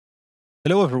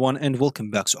Hello everyone and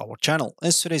welcome back to our channel. In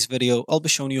today's video, I'll be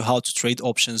showing you how to trade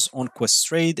options on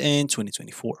Questrade in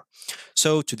 2024.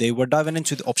 So today we're diving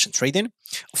into the option trading.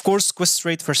 Of course,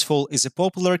 Questrade, first of all, is a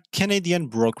popular Canadian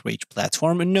brokerage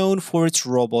platform known for its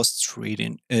robust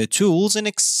trading tools and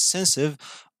extensive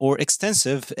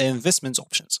investment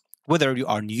options. Whether you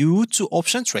are new to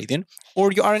option trading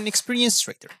or you are an experienced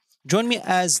trader, join me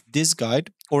as this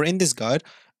guide or in this guide,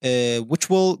 which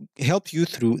will help you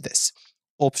through this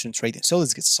option trading. So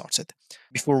let's get started.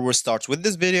 Before we start with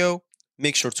this video,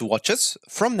 make sure to watch us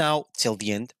from now till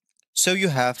the end so you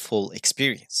have full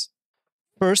experience.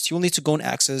 First, you'll need to go and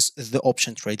access the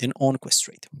option trading on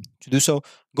Questrade. To do so,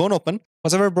 go and open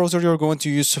whatever browser you're going to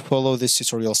use to follow this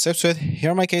tutorial steps with. Here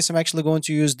in my case, I'm actually going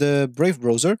to use the Brave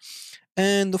browser.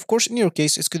 And of course, in your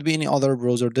case, it could be any other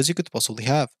browser that you could possibly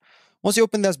have. Once you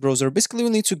open that browser, basically you'll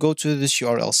need to go to this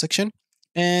URL section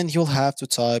and you'll have to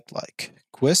type like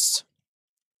Quest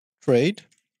trade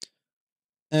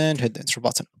and hit the enter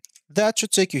button. That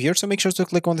should take you here. So make sure to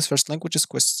click on this first link, which is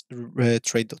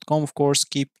questrade.com. Of course,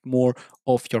 keep more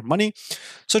of your money.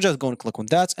 So just go and click on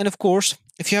that. And of course,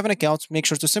 if you have an account, make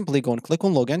sure to simply go and click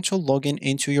on login to log in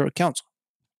into your account.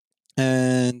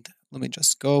 And let me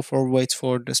just wait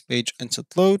for this page to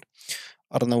load.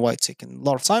 I don't know why it's taking a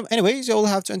lot of time. Anyways, you'll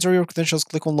have to enter your credentials,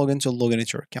 click on login to log in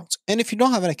into your account. And if you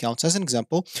don't have an account, as an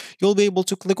example, you'll be able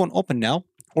to click on open now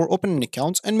or open an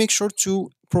account and make sure to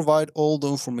provide all the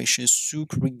information to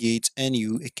create a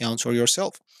new account for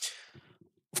yourself.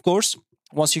 Of course,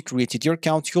 once you created your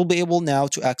account, you'll be able now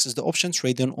to access the option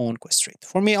trading on Questrade.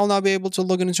 For me, I'll not be able to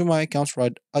log in into my account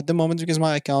right at the moment because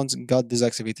my account got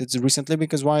deactivated recently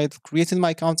because when I created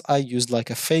my account, I used like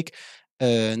a fake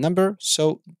number.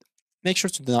 So make sure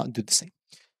to not do the same.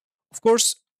 Of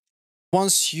course,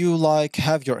 once you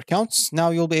have your accounts, now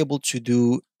you'll be able to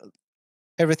do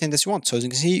everything that you want. So as you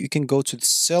can see, you can go to the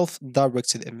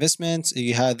self-directed investments.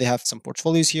 They have some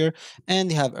portfolios here,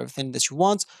 and they have everything that you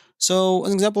want. So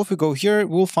as an example, if we go here,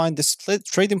 we'll find this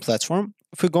trading platform.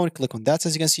 If we go and click on that,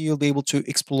 as you can see, you'll be able to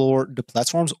explore the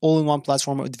platforms, all-in-one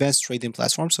platform, advanced trading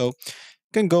platform. So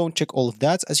you can go and check all of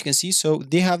that. As you can see, so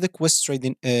they have the Quest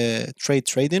trading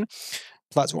trading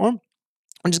platform,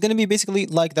 which is going to be basically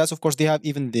like that. Of course, they have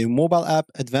even the mobile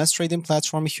app, advanced trading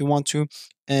platform if you want to,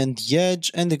 and the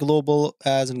edge and the global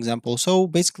as an example. So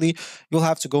basically, you'll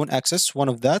have to go and access one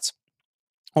of that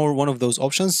or one of those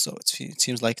options. So it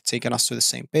seems like taking us to the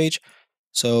same page.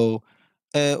 So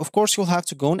of course, you'll have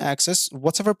to go and access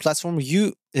whatever platform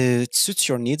you suits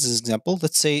your needs. As an example,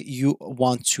 let's say you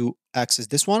want to access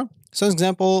this one. So as an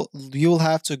example, you'll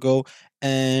have to go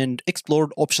and explore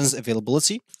options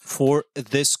availability for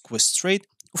this Questrade.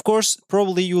 Of course,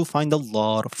 probably you'll find a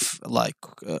lot of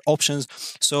options.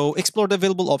 So explore the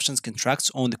available options contracts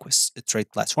on the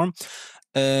Questrade platform.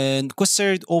 And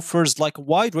Questrade offers a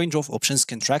wide range of options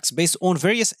contracts based on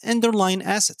various underlying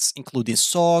assets, including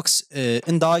stocks,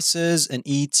 indices, and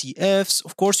ETFs.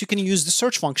 Of course, you can use the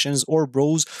search functions or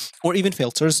browse or even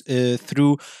filters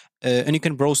and you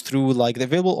can browse through the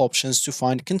available options to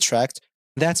find contracts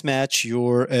that match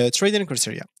your trading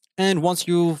criteria. And once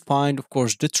you find, of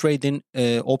course, the trading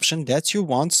option that you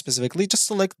want specifically, just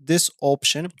select this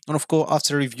option. And of course,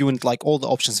 after reviewing all the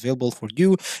options available for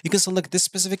you, you can select this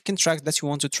specific contract that you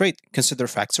want to trade. Consider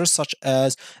factors such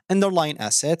as underlying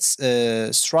assets,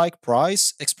 strike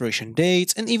price, expiration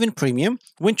date, and even premium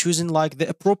when choosing the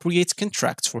appropriate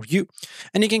contract for you.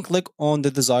 And you can click on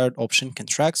the desired option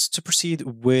contracts to proceed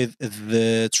with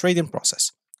the trading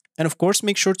process. And of course,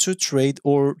 make sure to trade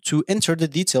or to enter the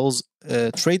details,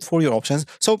 trade for your options.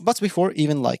 So, but before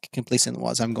even completing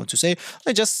what I'm going to say,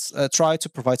 I just try to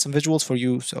provide some visuals for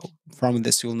you. So from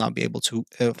this, you will not be able to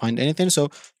find anything. So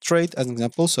trade as an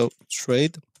example. So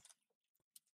trade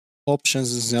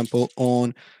options example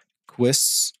on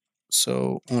Quest.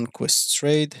 So on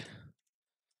Questrade.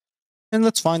 And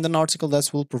let's find an article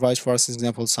that will provide for us, as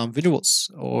example, some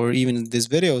visuals or even this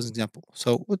video as an example.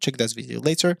 So we'll check this video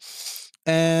later.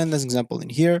 And as an example in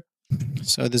here,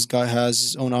 so this guy has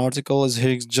his own article. Is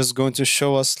he just going to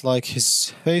show us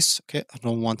his face? Okay, I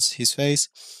don't want his face.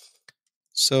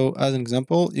 So as an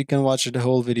example, you can watch the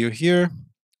whole video here.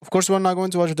 Of course, we're not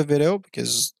going to watch the video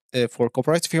because for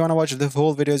copyright, if you want to watch the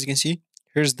whole video, as you can see,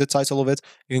 here's the title of it.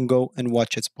 You can go and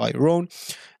watch it by your own.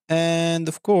 And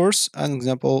of course, as an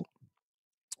example,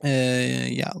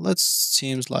 yeah, let's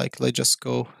just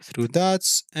go through that.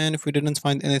 And if we didn't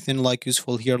find anything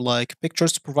useful here, like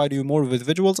pictures to provide you more with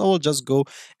visuals, I will just go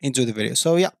into the video.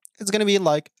 So yeah, it's gonna be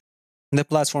the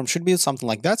platform should be something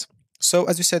like that. So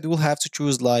as we said, we'll have to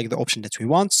choose the option that we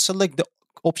want, select the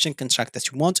option contract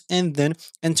that you want, and then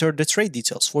enter the trade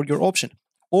details for your option.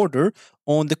 order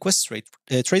on the Questrade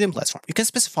trading platform. You can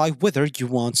specify whether you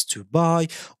want to buy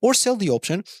or sell the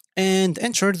option and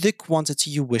enter the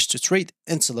quantity you wish to trade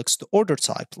and select the order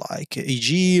type like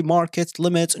e.g. market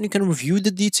limits, and you can review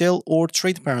the detail or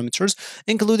trade parameters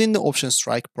including the option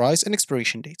strike price and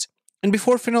expiration date. And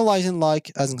before finalizing,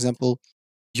 like as an example,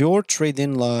 your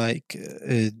trading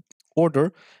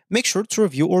order, make sure to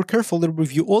review or carefully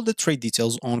review all the trade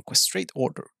details on Questrade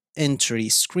order entry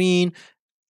screen,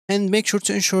 and make sure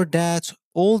to ensure that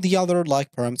all the other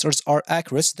parameters are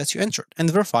accurate that you entered, and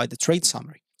verify the trade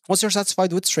summary. Once you're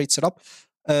satisfied with trade setup,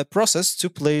 process to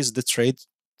place the trade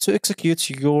to execute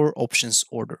your options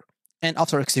order. And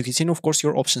after executing, of course,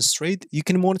 your options trade, you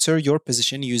can monitor your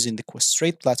position using the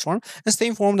Questrade platform and stay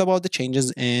informed about the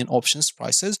changes in options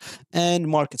prices and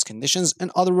market conditions and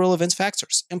other relevant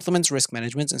factors. Implement risk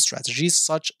management and strategies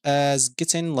such as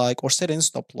getting or setting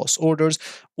stop loss orders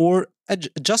or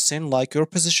adjusting your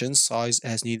position size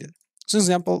as needed. So,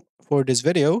 example for this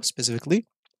video specifically,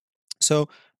 so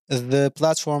the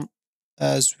platform,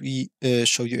 as we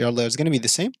showed you earlier, is going to be the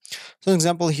same. So, an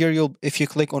example here, if you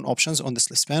click on options on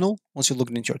this list panel, once you log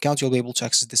into your account, you'll be able to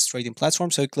access this trading platform.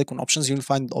 So, you click on options, you'll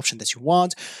find the option that you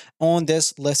want. On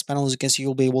this list panel, as you can see,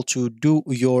 you'll be able to do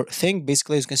your thing.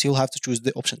 Basically, as you can see, you'll have to choose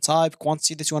the option type,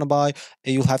 quantity that you want to buy.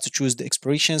 You'll have to choose the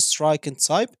expiration, strike, and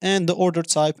type, and the order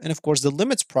type, and of course, the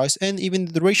limit price, and even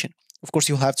the duration. Of course,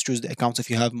 you'll have to choose the account if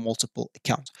you have multiple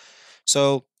accounts.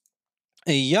 So,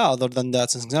 yeah, other than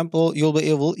that, as an example, you'll be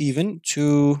able even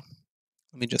to,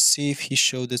 let me just see if he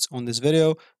showed this on this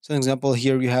video. So, an example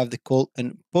here, you have the call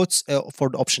and puts for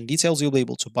the option details. You'll be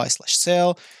able to buy slash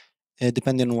sell,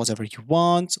 depending on whatever you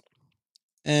want.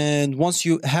 And once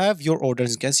you have your order,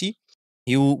 as you can see,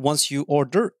 once you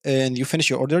order and you finish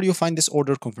your order, you'll find this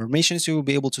order confirmation. So you'll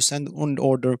be able to send on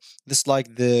order this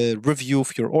the review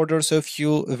of your order. So if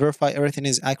you verify everything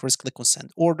is accurate, click on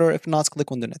send order. If not,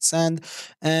 click on the net send.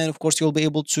 And of course, you'll be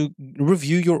able to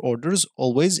review your orders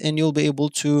always, and you'll be able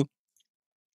to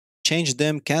change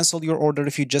them, cancel your order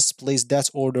if you just place that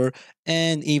order,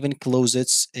 and even close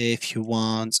it if you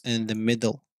want in the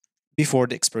middle before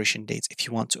the expiration date if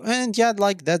you want to. And yeah,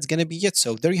 that's gonna be it.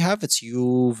 So there you have it.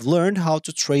 You've learned how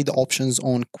to trade options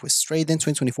on Questrade in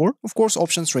 2024. Of course,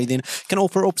 options trading can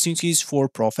offer opportunities for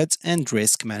profit and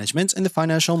risk management in the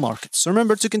financial markets. So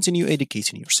remember to continue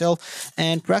educating yourself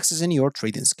and practicing your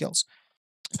trading skills.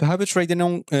 So happy trading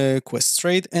on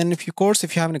Questrade. And if you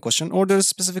have any question or there's a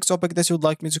specific topic that you would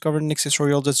like me to cover in the next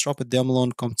tutorial, just drop it down below in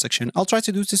the comment section. I'll try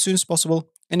to do this as soon as possible.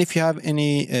 And if you have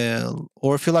any,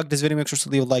 or if you like this video, make sure to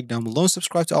leave a like down below and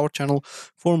subscribe to our channel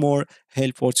for more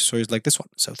helpful tutorials like this one.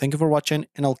 So thank you for watching,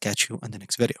 and I'll catch you in the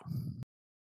next video.